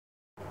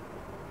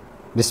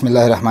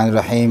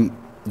Bismillahirrahmanirrahim.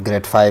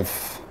 Grade 5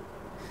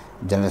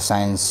 General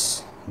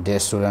Science. Dear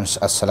students,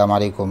 Assalamu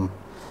alaikum.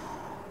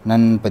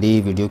 نن په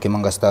دې ویډیو کې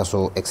موږ تاسو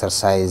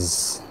ایکسرسایز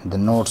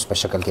د نوټس په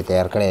شکل کې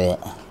تیار کړی دی.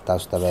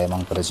 تاسو ته به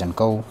موږ پرزنټ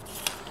کوو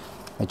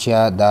چې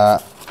دا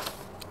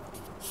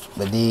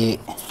د دې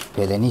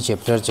پیلنی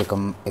چپټر چې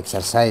کوم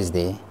ایکسرسایز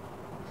دی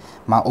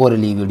ما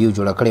اورلی ویډیو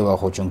جوړه کړې وه،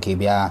 خو چونکې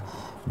بیا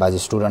بعضې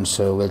سټوډنټس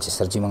ویل چې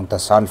سر جي موږ ته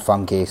سالف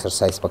فارم کې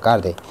ایکسرسایز پکار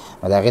دی،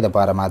 نو د هغې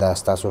دپاره ما دا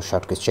ستاسو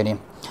شارټ کوېسچنې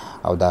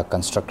او دا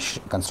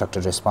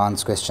کنسټرکټډ ریسپانس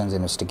کوېسچنز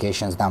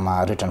انویسټیګیشنز دا ما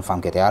ریټن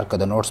فارم کې تیار کړه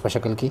د نوټس په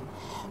شکل کې.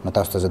 نو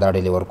تاسو ته زه دا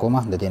ډیلی ورکوم،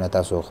 د دې نه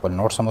تاسو خپل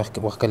نوټس هم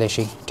وښکلی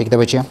شئ. ټیک ده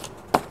بچیه؟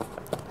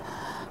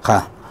 ښه،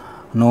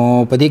 نو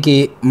په دې کې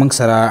موږ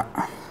سره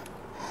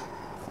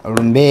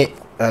لومبی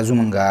راځو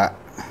موږ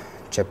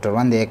چپټر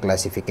 1 دی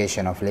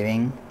کلاسیفیکیشن آف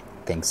لیوینګ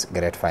things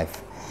grade 5.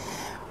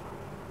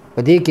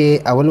 په دې کې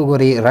اول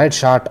وګورئ رایټ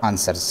شارټ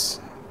آنسرز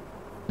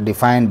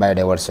defined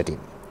biodiversity.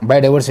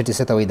 Biodiversity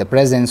څه ته وایي؟ the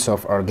presence of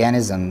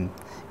organism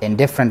in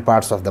different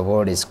parts of the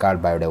world is called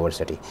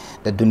biodiversity.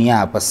 د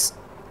دنیا پس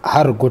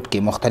هر ګوټ کې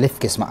مختلف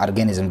قسمه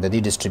ارګانیزم د دې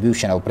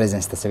ډسټریبیوشن او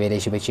پریزنس ته څه ویلی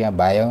شي بچیا؟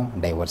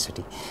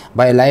 بایوډایورسټي.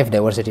 بایو لایف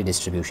ډایورسټي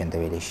ډسټریبیوشن ته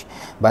ویلی شي.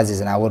 بعضې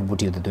ځناور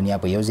بوټي د دنیا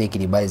په یو ځای کې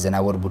دي، بعضې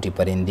ځناور بوټي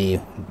پرندې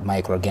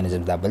مایکرو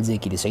ارګانیزم دا بل ځای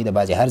کې دي، صحیح ده،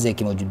 بعضې هر ځای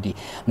کې موجود دي،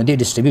 نو دې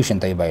ډسټریبیوشن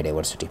ته وایي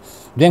بایوډایورسټي.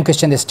 دویم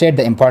کوېسچن دی سټیټ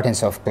د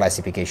امپارټنس آف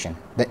کلاسیفیکیشن.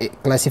 د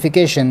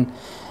کلاسیفیکیشن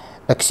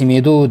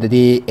تقسیمېدو د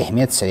دې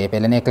اهمیت څه دی؟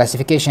 پیلنی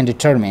کلاسیفیکیشن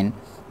ډیټرمن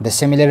د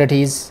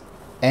سیمیلریټیز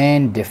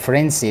اینڈ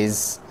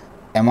ډفرنسز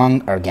among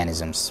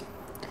organisms.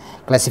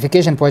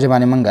 کلاسیفیکیشن په وجه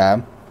باندې موږ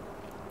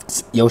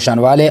یو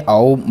شانوالی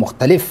او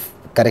مختلف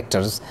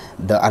کریکټرز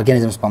د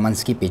ارګانیزمز په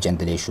منځ کې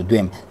پیژندلی شو.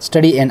 دویم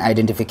سټډي اینډ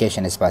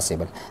آیډنټیفیکیشن از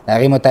پاسبل، د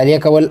هغې مطالعه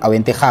کول او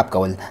انتخاب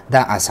کول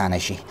دا اسانه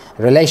شي.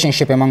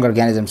 ریلیشنشپ امنګ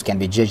ارګانیزمز کین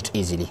بی ججډ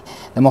ایزیلی،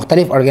 د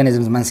مختلف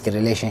ارګانیزمز منځ کې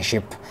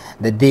ریلیشنشپ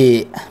د دې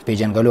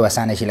پیژنګلو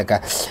اسانه شي. لکه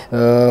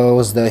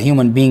اوس د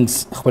هیومن بینګز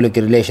خپلو کې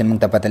ریلیشن موږ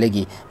ته پته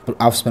لګي،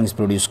 آف سپرنګز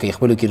پروډیوس کوي،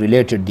 خپلو کې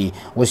ریلیټډ دي.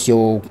 اوس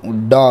یو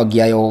ډاګ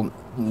یا یو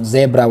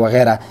زیبرا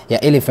وغیره یا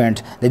ایلیفنٹ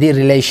د دې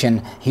ریلیشن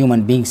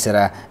هیومن بینګ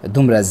سره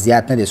دومره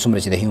زیات نه دی څومره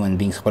چې د هیومن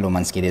بینګ خپلو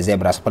منځ کې دی،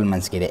 زیبرا خپل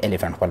منځ کې دی،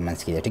 ایلیفنٹ خپل منځ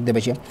کې دی. ټیک ده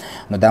بچیه؟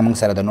 نو دا موږ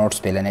سره د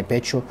نوټس پیلنی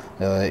پیج شو.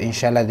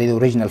 انشاءالله د دې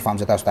اوریجنل فارم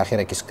زه تاسو ته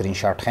اخره کې سکرین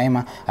شاټ ښیم،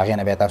 هغې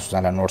نه بیا تاسو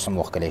ځان له نوټس هم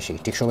وښکلی شئ.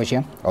 ټیک شو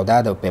بچیه؟ او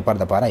دا د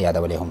پیپر دپاره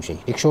یادولی هم شئ.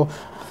 ټیک شو؟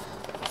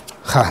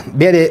 ښه،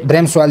 بیا د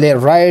دریم سوال دی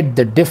رایټ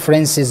د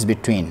ډفرنسز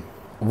بټوین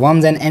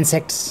worms and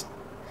insects,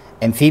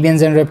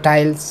 amphibians and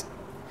reptiles.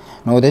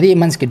 نو د دې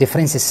منځ کې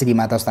ډفرنسز څه دي؟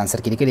 ما تاسو ته انسر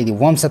کې لیکلي دي.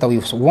 worms څه ته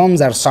وایي؟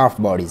 worms are soft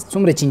bodies،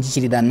 څومره چینجي چې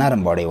دي دا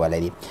نرم باډۍ والا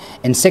دي.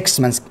 insects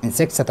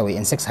څه ته وایي؟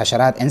 insects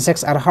حشرات.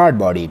 insects are hard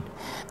bodied،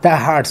 دا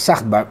هارد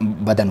سخت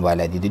بدن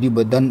والا دي. د دې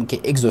بدن کې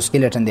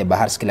اکزوسکیلټن دی،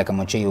 بهر سکې لکه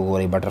مچۍ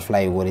وګورئ،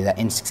 بټرفلای وګورئ، دا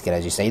insects کې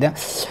راځي، صحیح ده.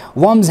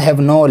 worms have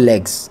no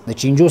legs، د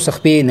چینجو څه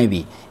خپې نه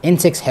وي.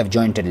 insects have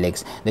jointed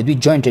legs، د دوی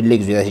jointed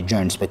legs وي، داسې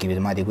joints پکې وي.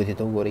 ما دې ګوتې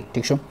ته وګورئ.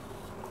 ټیک شو؟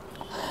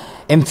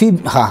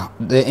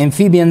 د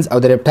amphibians او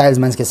د reptiles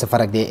منځ کې څه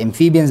فرق دی؟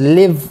 amphibians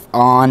live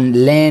on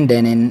land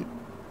and in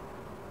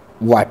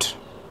water.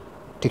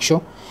 ټیک شو؟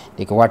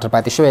 دې کې واټر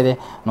پاتې شوی دی،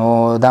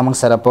 نو دا موږ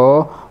سره په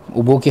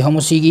اوبو کې هم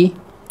اوسیږي.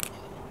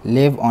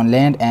 live on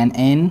land and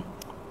in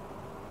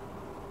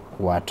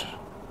water.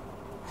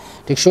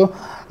 ټیک شو؟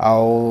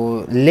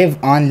 او live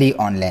only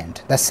on land،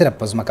 دا صرف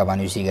په ځمکه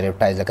باندې اوسیږي.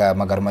 reptiles لکه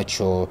مګرمچ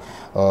شو،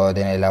 د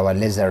نه علاوه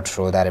لیزرډ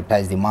شو، دا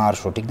reptiles دي، مار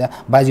شو. ټیک ده؟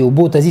 بعضې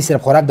اوبو ته ځي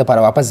صرف خوراک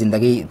دپاره، واپس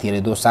زندګۍ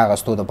تېرېدو، ساه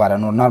اخیستو دپاره،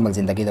 نور نارمل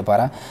زندګۍ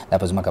دپاره دا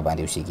په ځمکه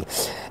باندې اوسیږي.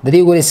 د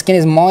دې ګورې skin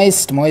is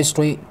moist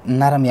وایي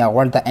نرم یا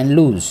غوړ ته and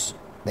loose.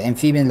 د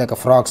amphibians لکه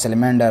فراک،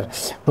 سلمنډر،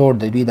 ټوټ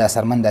د دوی دا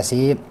سرمن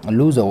داسې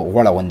لوز او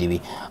غوړه غوندې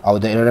وي. او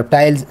د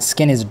reptiles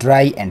skin is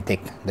dry and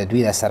thick، د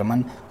دوی دا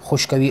سرمن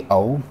خشکه وي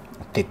او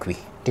تک وي.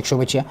 ټیک شو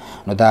بچیه؟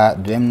 نو دا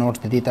دویم نوټ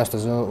د دې تاسو ته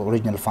زه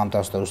اوریجنل فارم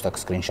تاسو ته وروسته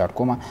سکرین شاټ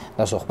کوم،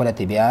 تاسو خپله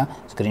ترې بیا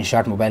سکرین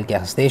شاټ موبایل کې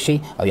اخیستی شئ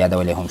او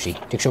یادولی هم شئ.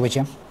 ټیک شو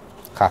بچیه؟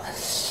 ښه،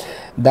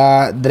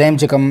 دا دریم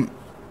چې کوم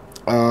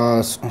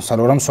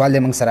څلورم سوال دی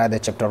موږ سره د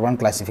چپټر 1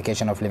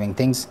 کلاسیفیکیشن آف لیوینګ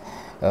تھنګز.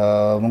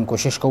 موږ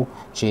کوشش کوو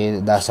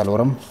چې دا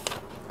څلورم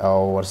او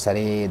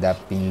ورسره دا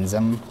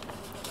پنځم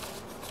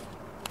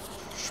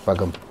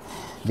شپږم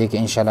دې کې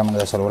انشاءالله موږ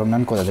د څلورم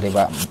نن کو، د درې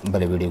به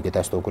بله ویډیو کې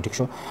تاسو ته وکړو. ټیک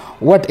شو؟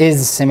 what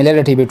is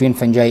similarity between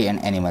fungi and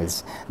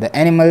animals؟ د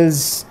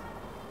animals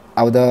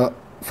او د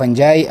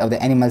fungi او د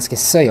animals کې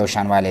څه یو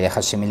شانوالی دی؟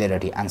 ښه،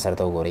 similarity انسر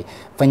ته وګورئ.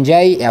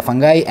 fungi یا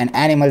fungi and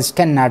animals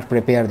cannot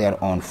prepare their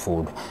own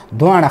food،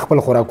 دواړه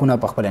خپل خوراکونه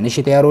په خپله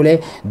نشي تیارولی.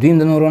 دوی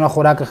د نورو نه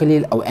خوراک اخلي.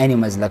 او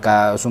animals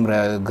لکه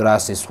څومره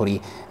ګراسز خوري،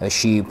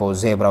 شیپ او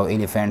زیبرا او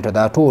ایلیفنټ،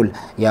 دا ټول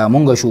یا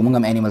مونږ شو، مونږ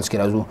هم animals کې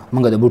راځو،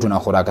 مونږ د بوټو نه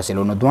خوراک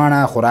اخلو، نو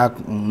دواړه خوراک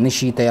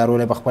نشي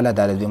تیارولی په خپله،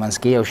 دا د دوی منځ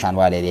کې یو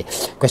شانوالی دی.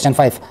 question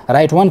 5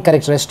 write one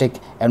characteristic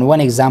and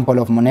one example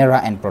of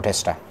monera and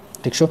protista.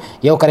 ٹھیک شو؟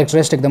 یو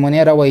کریکٹرسٹک د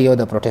مونیرا وای، یو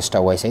د پروټیسټا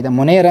وای. صحیح ده؟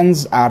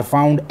 مونیرنز are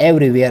found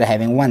everywhere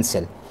having one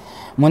cell.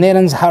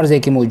 مونیرنز هر ځای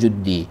کې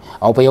موجود دي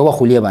او په یوه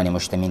خلیه باندې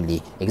مشتمل دي.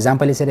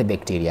 اگزامپل یې سره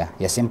بکټیریا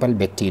یا سمپل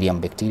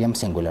بکټیریم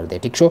سنګولر دی.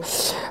 ټیک شو.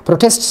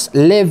 پروټیسټس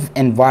لیو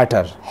ان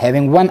واټر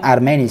هیوینګ ون اور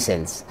مینی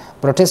سیلز.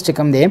 پروټیسټ چې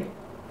کوم دی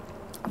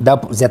دا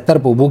زیاتر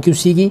په اوبو کې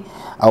اوسیږي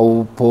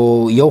او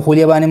په یو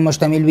خلیه باندې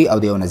مشتمل وي او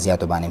د یو نه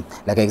زیاتو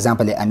باندې. لکه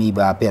اگزامپل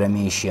امیبا،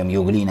 پیرامیشیم،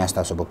 یوګلینا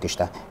ستاسو بوک کې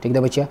شته. ټیک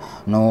ده بچیا.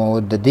 نو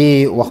د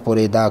دې وخت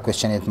پورې دا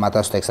کوېسچن ما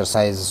تاسو ته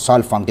ایکسرسایز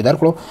سالو فارم کې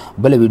درکړو.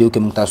 بله ویډیو کې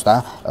موږ تاسو ته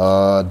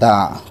دا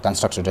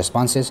کنسټرکټډ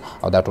ریسپانسز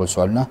او دا ټول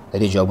سوالونه د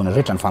دې جوابونه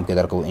ریټن فارم کې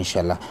درکوو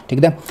انشاءالله. ټیک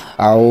ده.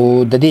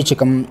 او د دې چې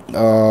کوم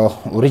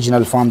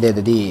اوریجنل فارم دی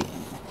د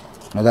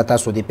دې نو دا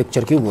تاسو د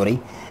پکچر کې وګورئ.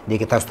 دې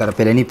کې تاسو ته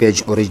پلنی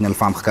پیج اوریجنل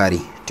فارم ښکاري.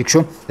 ټیک شو.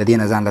 د دې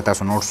نه ځان له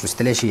تاسو نوټس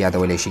ویستلی شي،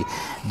 یادولی شي.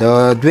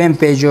 د دویم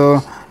پیج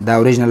دا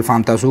اوریجنل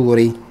فارم تاسو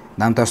وګورئ،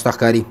 دا هم تاسو ته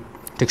ښکاري.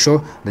 ټیک شو.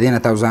 د دې نه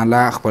تاسو ځان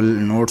له خپل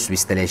نوټس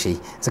ویستلی شي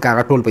ځکه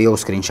هغه ټول په یو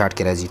سکرین شاټ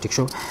کې راځي. ټیک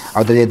شو.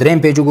 او د دې دریم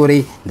پیج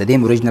وګورئ، د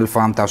دې اوریجنل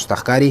فارم تاسو ته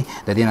ښکاري.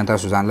 د دې نه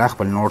تاسو ځان له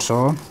خپل نوټس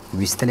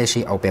ویستلی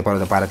شي او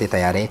پیپر دپاره ترې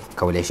تیاری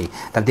کولی شي.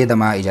 تر دې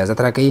دمه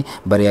اجازت راکوئ.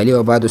 بریالي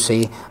او آباد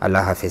اوسئ.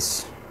 الله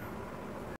حافظ.